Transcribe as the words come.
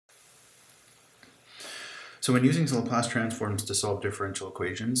So when using Laplace transforms to solve differential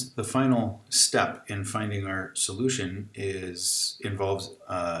equations, the final step in finding our solution involves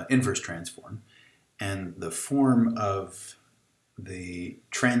inverse transform. And the form of the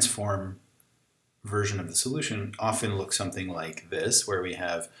transform version of the solution often looks something like this, where we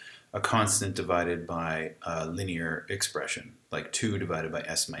have a constant divided by a linear expression, like 2 divided by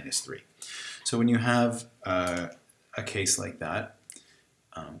s minus 3. So when you have a case like that,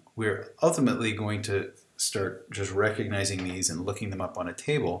 we're ultimately going to start just recognizing these and looking them up on a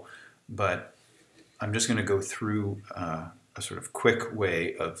table, but I'm just going to go through a sort of quick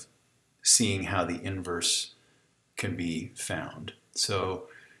way of seeing how the inverse can be found. So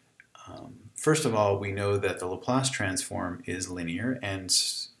first of all, we know that the Laplace transform is linear, and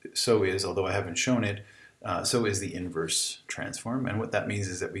so is, although I haven't shown it, so is the inverse transform. And what that means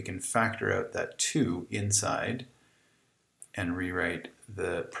is that we can factor out that 2 inside and rewrite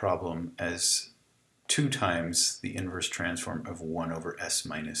the problem as 2 times the inverse transform of 1 over s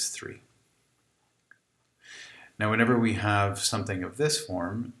minus 3. Now whenever we have something of this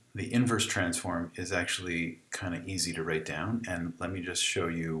form, the inverse transform is actually kind of easy to write down, and let me just show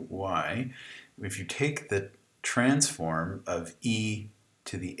you why. If you take the transform of e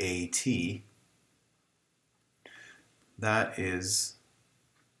to the at, that is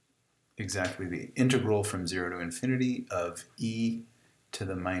exactly the integral from 0 to infinity of e to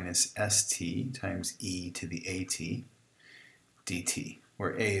the minus st times e to the at dt,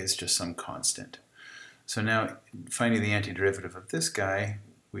 where a is just some constant. So now, finding the antiderivative of this guy,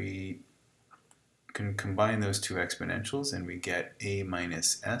 we can combine those two exponentials and we get a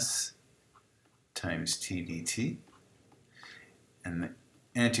minus s times t dt. And the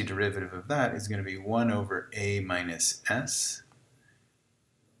antiderivative of that is going to be 1 over a minus s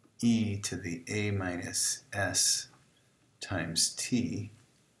e to the a minus s times t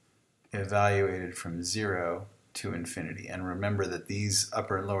evaluated from 0 to infinity. And remember that these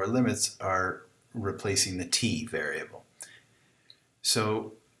upper and lower limits are replacing the t variable.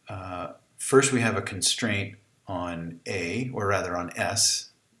 So first we have a constraint on a, or rather on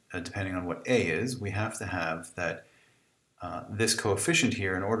s, depending on what a is. We have to have that this coefficient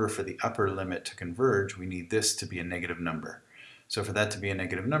here, in order for the upper limit to converge, we need this to be a negative number. So for that to be a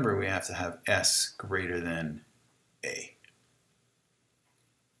negative number, we have to have s greater than a.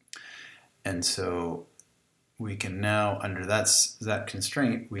 And so we can now, under that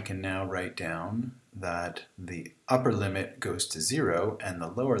constraint, we can now write down that the upper limit goes to 0 and the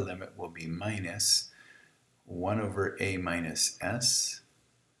lower limit will be minus 1 over a minus s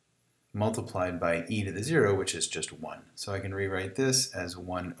multiplied by e to the 0, which is just 1. So I can rewrite this as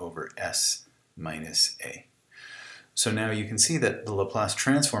 1 over s minus a. So now you can see that the Laplace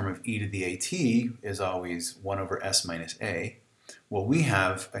transform of e to the at is always 1 over s minus a. Well, we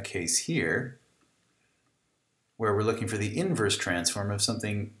have a case here where we're looking for the inverse transform of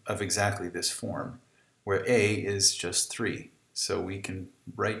something of exactly this form, where a is just 3. So we can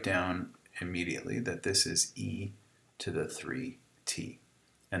write down immediately that this is e to the 3t,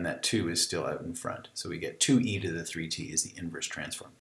 and that 2 is still out in front. So we get 2e to the 3t is the inverse transform.